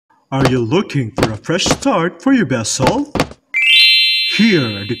Are you looking for a fresh start for your best self? Here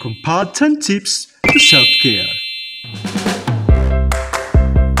are the compiled 10 tips to self-care.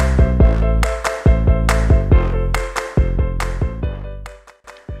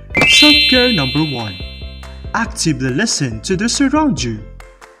 Self-care number 1. Actively listen to those around you.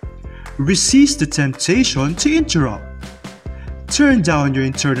 Resist the temptation to interrupt. Turn down your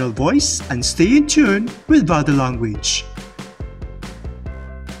internal voice and stay in tune with body language.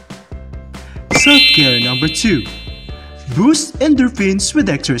 Self-care number 2. Boost endorphins with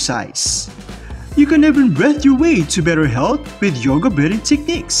exercise. You can even breathe your way to better health with yoga breathing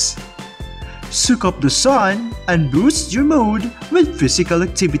techniques. Soak up the sun and boost your mood with physical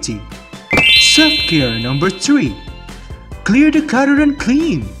activity. Self-care number 3. Clear the clutter and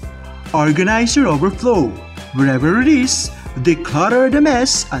clean. Organize your overflow. Wherever it is, declutter the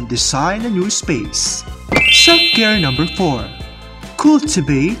mess and design a new space. Self-care number 4.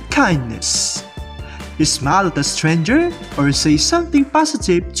 Cultivate kindness. Smile at a stranger or say something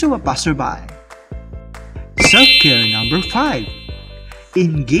positive to a passerby. Self-care number 5.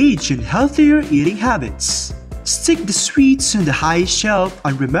 Engage in healthier eating habits. Stick the sweets on the high shelf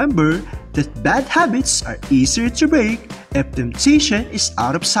and remember that bad habits are easier to break if temptation is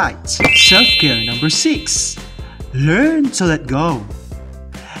out of sight. Self-care number 6. Learn to let go.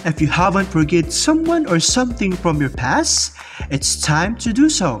 If you haven't forgiven someone or something from your past, it's time to do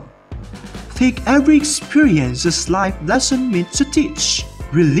so. Take every experience as life lesson meant to teach.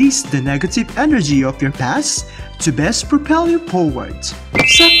 Release the negative energy of your past to best propel you forward.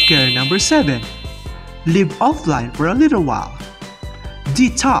 Self-care number 7. Live offline for a little while.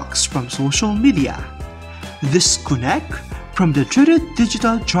 Detox from social media. Disconnect from the dreaded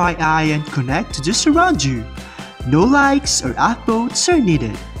digital dry eye and connect to those around you. No likes or upvotes are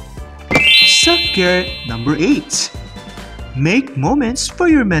needed. Self-care number 8. Make moments for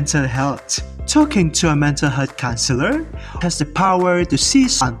your mental health. Talking to a mental health counselor has the power to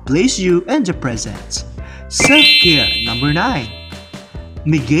seize and place you in the present. Self-care number 9.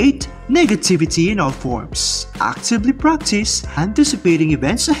 Negate negativity in all forms. Actively practice anticipating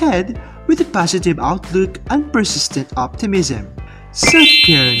events ahead with a positive outlook and persistent optimism.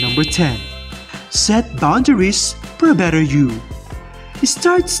 Self-care number 10. Set boundaries for a better you.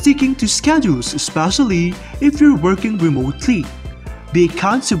 Start sticking to schedules, especially if you're working remotely. Be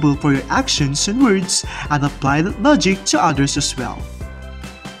accountable for your actions and words and apply that logic to others as well.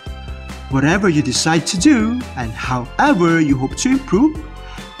 Whatever you decide to do and however you hope to improve,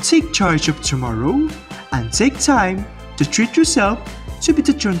 take charge of tomorrow and take time to treat yourself to be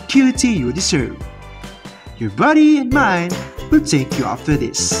the tranquility you deserve. Your body and mind will thank you after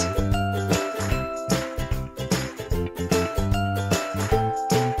this.